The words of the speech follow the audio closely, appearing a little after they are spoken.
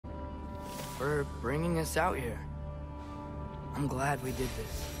for bringing us out here. I'm glad we did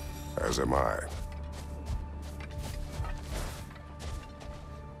this. As am I.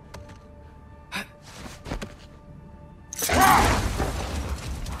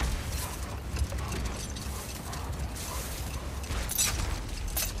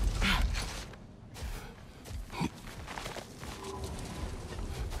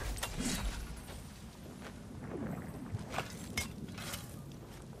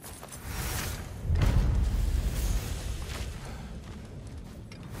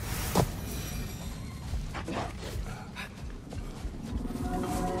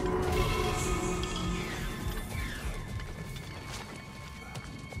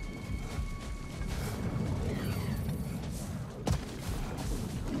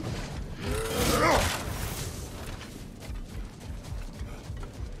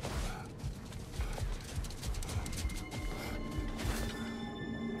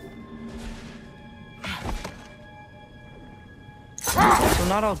 So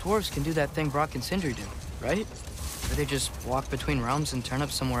not all dwarves can do that thing Brock and Sindri do, right? Where they just walk between realms and turn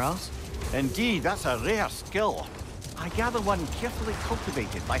up somewhere else? Indeed, that's a rare skill. I gather one carefully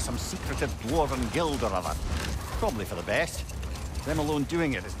cultivated by some secretive dwarven guild or other. Probably for the best. Them alone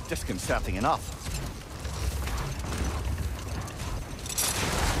doing it is disconcerting enough.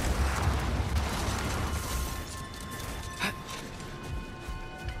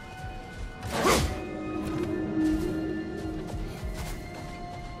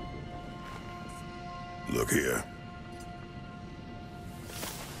 Look here.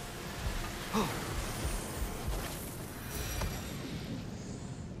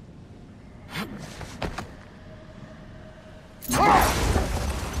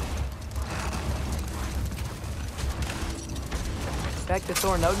 Back to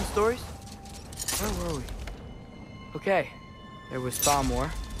Thor and Odin stories? Where were we? Okay, there was Thalmor,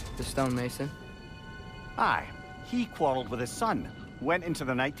 the stonemason. Aye, he quarreled with his son, went into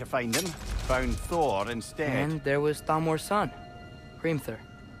the night to find him, found Thor instead. And there was Thalmor's son, Hrimthur.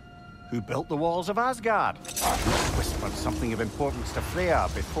 Who built the walls of Asgard. Whispered something of importance to Freya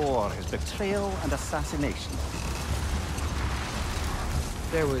before his betrayal and assassination.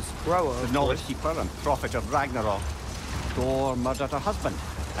 There was Groa, The knowledge keeper and prophet of Ragnarok. Thor murdered her husband,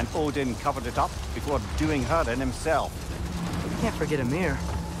 and Odin covered it up before doing her in himself. We can't forget Ymir,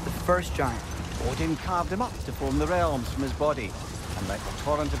 the first giant. Odin carved him up to form the realms from his body, and let the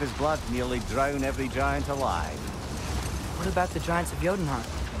torrent of his blood nearly drown every giant alive. What about the giants of Jotunheim?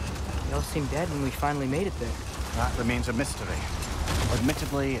 They all seemed dead when we finally made it there. That remains a mystery.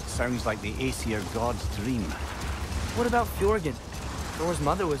 Admittedly, it sounds like the Aesir god's dream. What about Fjorgyn? Thor's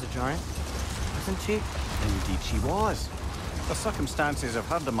mother was a giant, wasn't she? Indeed she was. The circumstances of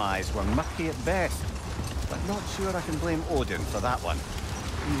her demise were murky at best, but not sure I can blame Odin for that one.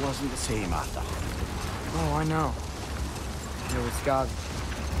 He wasn't the same after. Oh, I know. There was Skavi,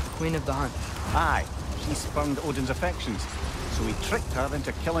 queen of the hunt. Aye, she spurned Odin's affections, so he tricked her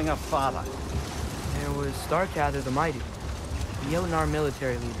into killing her father. There was Starkather the Mighty, the Jotnar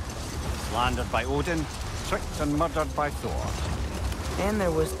military leader. Slandered by Odin, tricked and murdered by Thor. And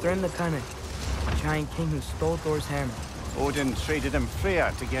there was Thrym the Cunning, a giant king who stole Thor's hammer. Odin traded him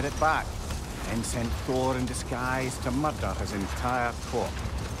Freya to get it back, and sent Thor in disguise to murder his entire court.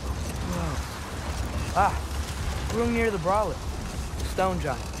 Whoa. Ah, Hrungnir the Brawler, the stone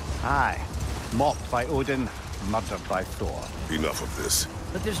giant. Aye, mocked by Odin, murdered by Thor. Enough of this.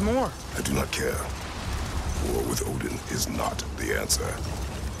 But there's more. I do not care. War with Odin is not the answer.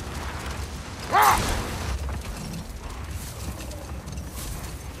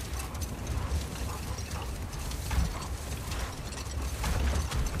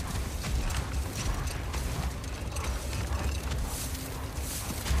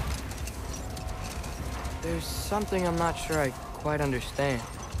 There's something I'm not sure I quite understand.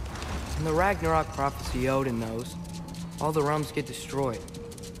 In the Ragnarok prophecy Odin knows, all the realms get destroyed,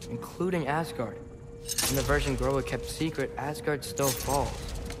 including Asgard. In the version Groa kept secret, Asgard still falls.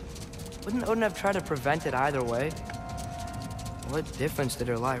 Wouldn't Odin have tried to prevent it either way? What difference did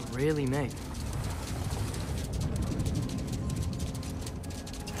her lie really make?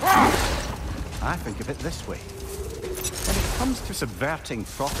 I think of it this way. When it comes to subverting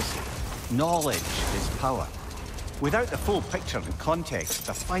prophecy, knowledge is power. Without the full picture and context,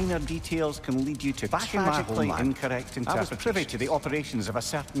 the finer details can lead you to tragically incorrect interpretations. I was privy to the operations of a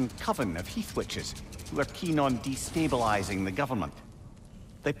certain coven of heath witches who were keen on destabilizing the government.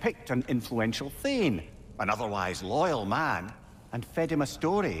 They picked an influential Thane, an otherwise loyal man, and fed him a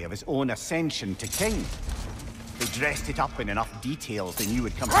story of his own ascension to king. They dressed it up in enough details they knew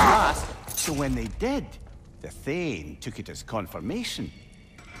would come to pass, so when they did, the Thane took it as confirmation.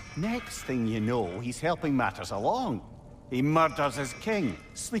 Next thing you know, he's helping matters along. He murders his king,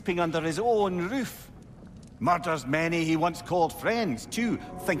 sleeping under his own roof. Murders many he once called friends, too,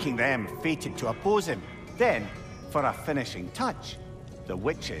 thinking them fated to oppose him. Then, for a finishing touch, the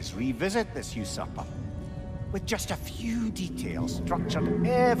witches revisit this usurper. With just a few details structured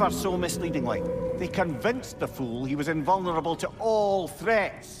ever so misleadingly, they convinced the fool he was invulnerable to all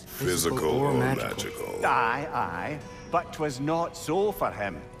threats. Physical or magical? Aye, aye, but 'twas not so for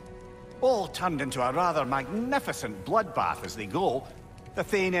him. All turned into a rather magnificent bloodbath as they go. The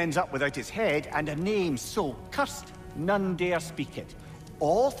Thane ends up without his head and a name so cursed none dare speak it.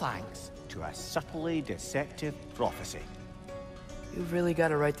 All thanks to a subtly deceptive prophecy. You've really got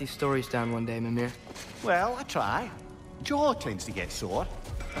to write these stories down one day, Mimir. Well, I try. Jaw tends to get sore.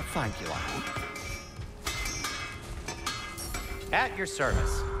 But thank you, I hope. At your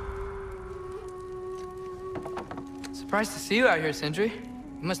service. Surprised to see you out here, Sindri.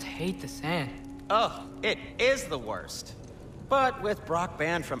 You must hate the sand. Oh, it is the worst. But with Brock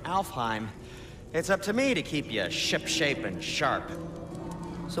banned from Alfheim, it's up to me to keep you ship-shape and sharp.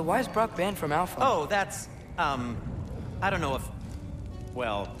 So why is Brock banned from Alpha? Oh, that's, I don't know if...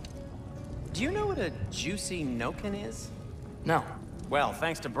 Well, do you know what a juicy Noken is? No. Well,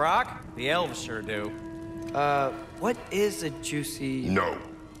 thanks to Brock, the elves sure do. What is a juicy... No.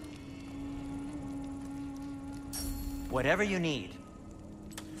 Whatever you need.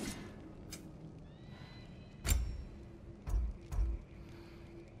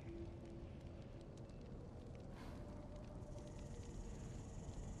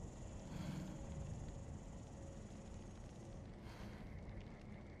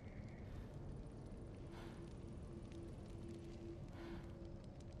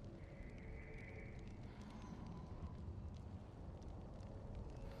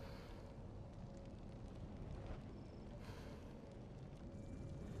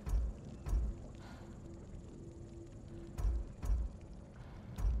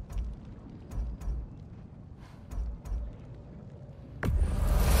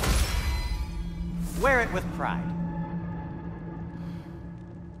 Wear it with pride.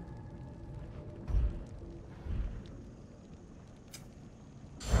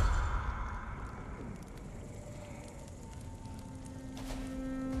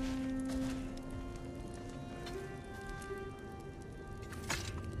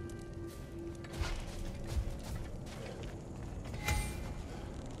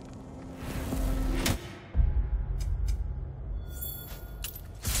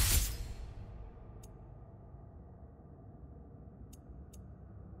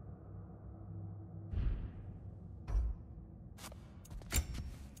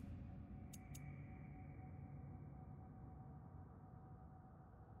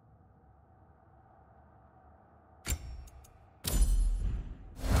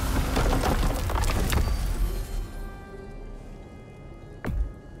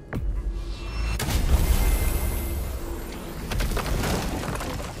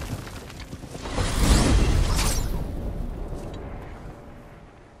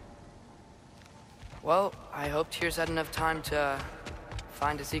 Well, I hope Tyr's had enough time to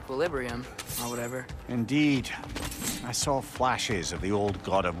find his equilibrium, or whatever. Indeed. I saw flashes of the old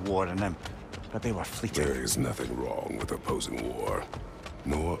god of war in him, but they were fleeting. There is nothing wrong with opposing war,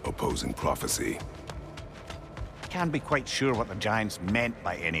 nor opposing prophecy. Can't be quite sure what the giants meant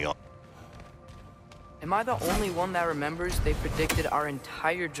by any of. Am I the only one that remembers they predicted our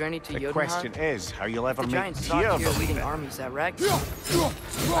entire journey to The Jotunheim? question is how you'll ever The make giants saw Tyr Tyr believe leading it. armies at Ragnarok.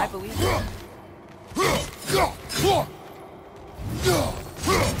 I believe it.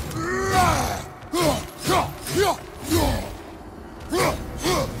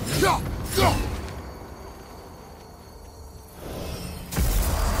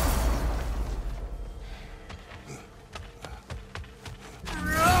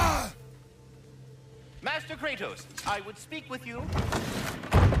 Master Kratos, I would speak with you.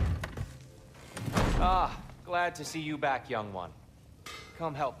 Ah, glad to see you back, young one.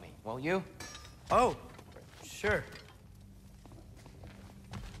 Come help me, won't you? Oh, sure.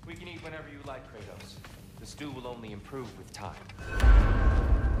 We can eat whenever you like, Kratos. The stew will only improve with time.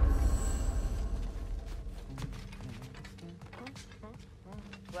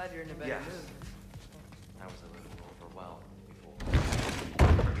 Glad you're in a better Yes. mood. I was a little overwhelmed before.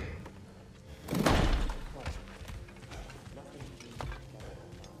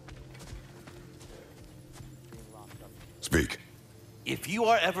 Speak. If you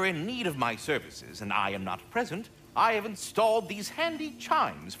are ever in need of my services and I am not present, I have installed these handy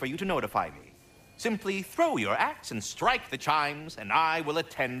chimes for you to notify me. Simply throw your axe and strike the chimes, and I will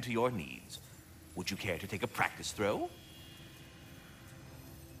attend to your needs. Would you care to take a practice throw?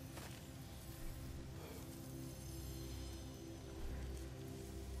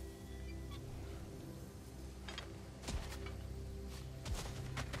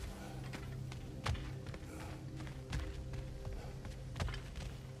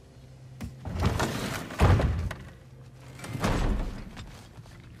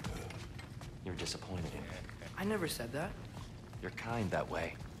 never said that. You're kind that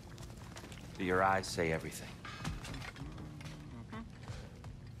way. But your eyes say everything.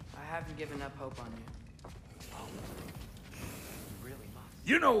 I haven't given up hope on you. You really must.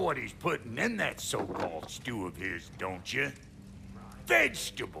 You know what he's putting in that so-called stew of his, don't you?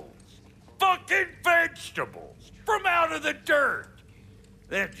 Vegetables. Fucking vegetables! From out of the dirt!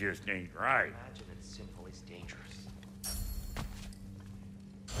 That just ain't right. Imagine it's simple is dangerous.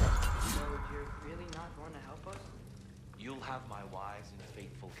 So you're really not going to help us? You'll have my wise and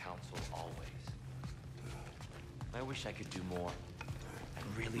faithful counsel always. I wish I could do more.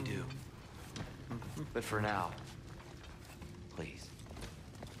 I really do. But for now, please,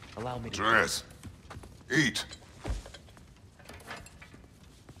 allow me to... Atreus, eat.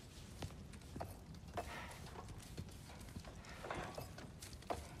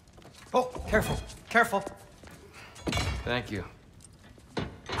 Oh, careful, careful. Thank you.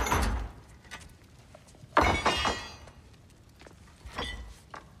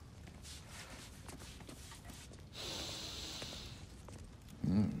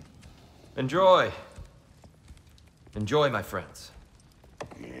 Enjoy. Enjoy, my friends.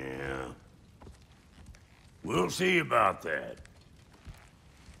 Yeah. We'll see about that.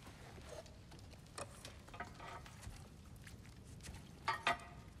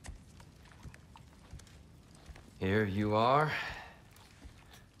 Here you are.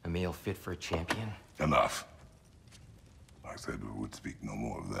 A meal fit for a champion. Enough. I said we would speak no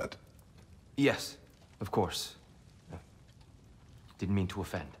more of that. Yes, of course. Didn't mean to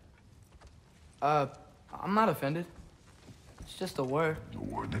offend. I'm not offended. It's just a word. The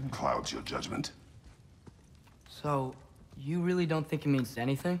word that clouds your judgment. So, you really don't think it means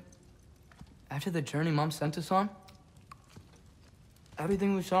anything? After the journey Mom sent us on?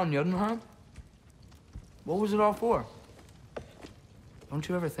 Everything we saw in Jotunheim? What was it all for? Don't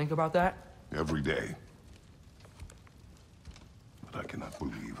you ever think about that? Every day. But I cannot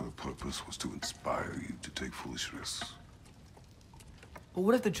believe her purpose was to inspire you to take foolish risks. But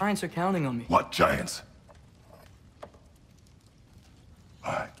what if the Giants are counting on me? What giants?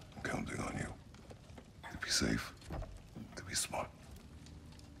 I'm counting on you. To be safe, to be smart.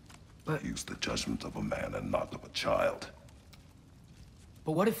 But- Use the judgment of a man and not of a child.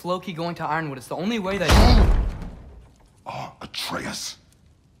 But what if Loki going to Ironwood is the only way that... Atreus?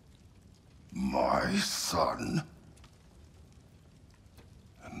 My son?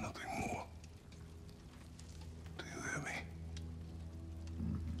 And nothing more. Do you hear me?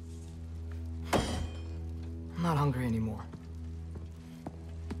 I'm not hungry anymore.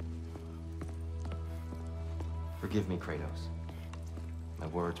 Forgive me, Kratos. My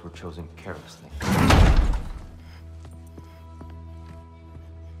words were chosen carelessly.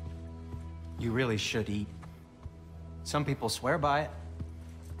 You really should eat. Some people swear by it.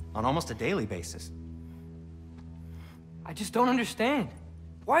 On almost a daily basis. I just don't understand.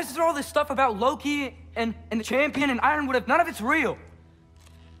 Why is there all this stuff about Loki and the champion and Ironwood if none of it's real?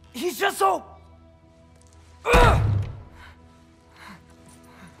 He's just so... Ugh!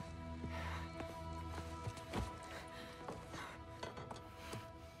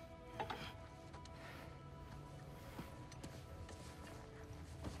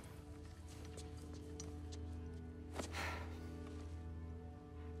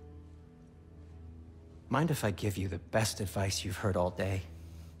 Mind if I give you the best advice you've heard all day?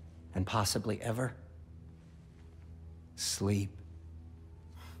 And possibly ever? Sleep.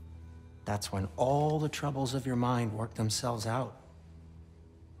 That's when all the troubles of your mind work themselves out.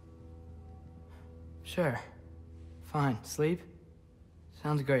 Sure. Fine. Sleep?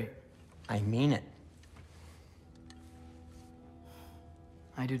 Sounds great. I mean it.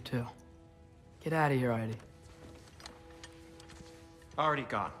 I do too. Get out of here, Heidi. Already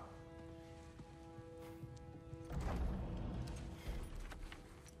gone.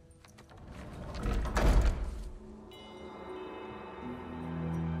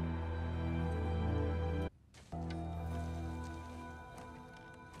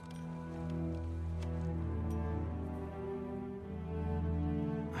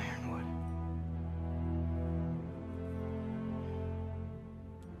 Ironwood.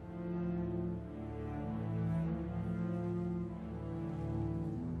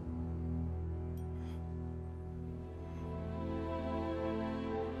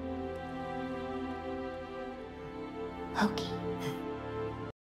 Loki.